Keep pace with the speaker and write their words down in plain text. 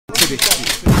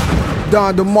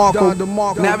Don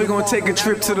DeMarco. Now we gonna take a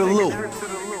trip to the loop,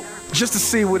 just to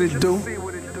see what it do.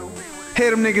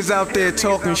 Hear them niggas out there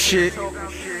talking shit,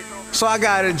 so I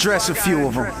gotta address a few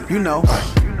of them, you know.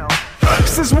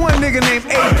 This is one nigga named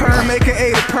A-Perm,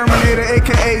 aka the Perminator,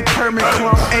 aka Permit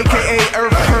Clump, aka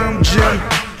Earth Perm Jim.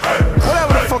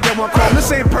 Whatever the fuck I wanna call him,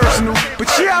 this ain't personal, but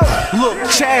yo, look,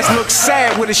 Chaz looks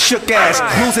sad with his shook ass.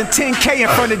 Losing 10K in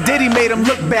front of Diddy made him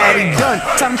look bad, he done.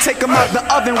 Time to take him out the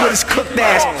oven with his cooked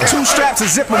ass. 2 straps to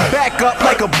zip him back up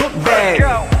like a book bag.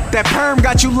 That perm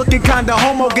got you looking kinda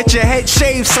homo. Get your head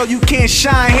shaved so you can't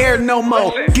shine hair no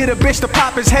more. Get a bitch to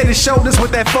pop his head and shoulders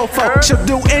with that fofo. She'll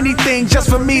do anything just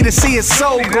for me to see his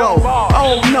soul glow.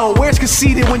 Oh no, where's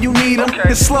conceited when you need him?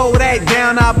 Just slow that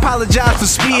down, I apologize for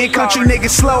speeding. Country niggas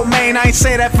slow, man, I ain't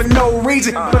say that for no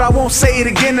reason, but I won't say it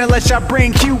again unless y'all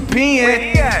bring QP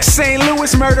in. St.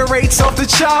 Louis murder rates off the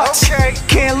charts.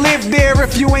 Can't live there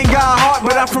if you ain't got heart,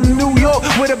 but I'm from New York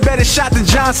with a better shot than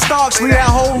John Starks. Leave that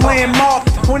whole landmark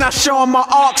when I show him my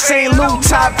arc. St. Louis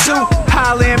top 2.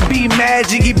 Holla and be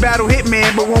magic. He battle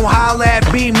Hitman but won't holla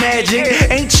at be magic.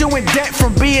 Ain't you in debt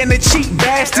from being a cheap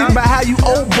bastard? By how you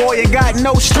old boy and got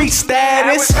no street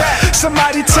status?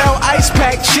 Somebody tell Ice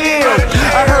Pack chill.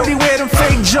 I heard he wear them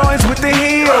fake joints with the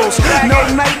heels. No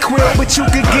NyQuil but you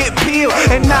could get peeled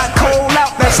and not cold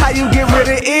out. That's how you get rid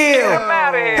of ill.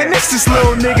 And this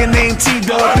little nigga named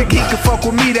T-Dub. Think he could fuck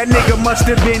with me, that nigga must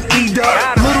have been E-Dub.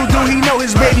 Little do he know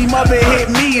his baby mother hit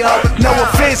me up. No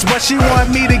offense, but she want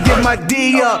me to get my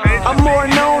D up. I'm more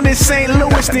known in St.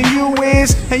 Louis than you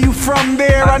is, and you from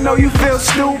there, I know you feel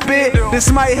stupid.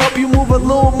 This might help you move a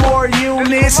little more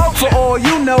units. For all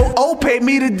you know, O paid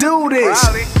me to do this.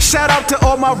 Shout out to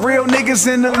all my real niggas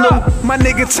in the loop. My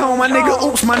nigga Tone, my nigga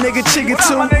Oops, my nigga Chigga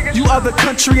too. You other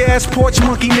country ass porch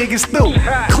monkey niggas through.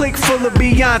 Click full of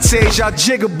Beyonce's, y'all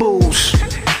jigaboos.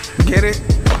 Get it?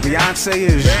 Beyonce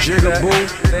is jigaboo,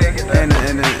 and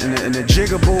the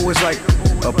jigaboo is like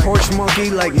a porch monkey,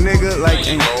 like nigga, like,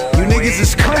 and you niggas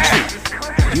is country.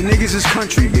 You niggas is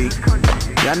country, B.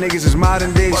 Y'all niggas is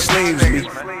modern day slaves, B.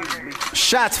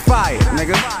 Shots fired,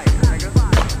 nigga.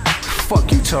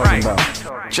 Fuck you talking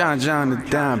about? John the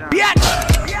Dime, bitch.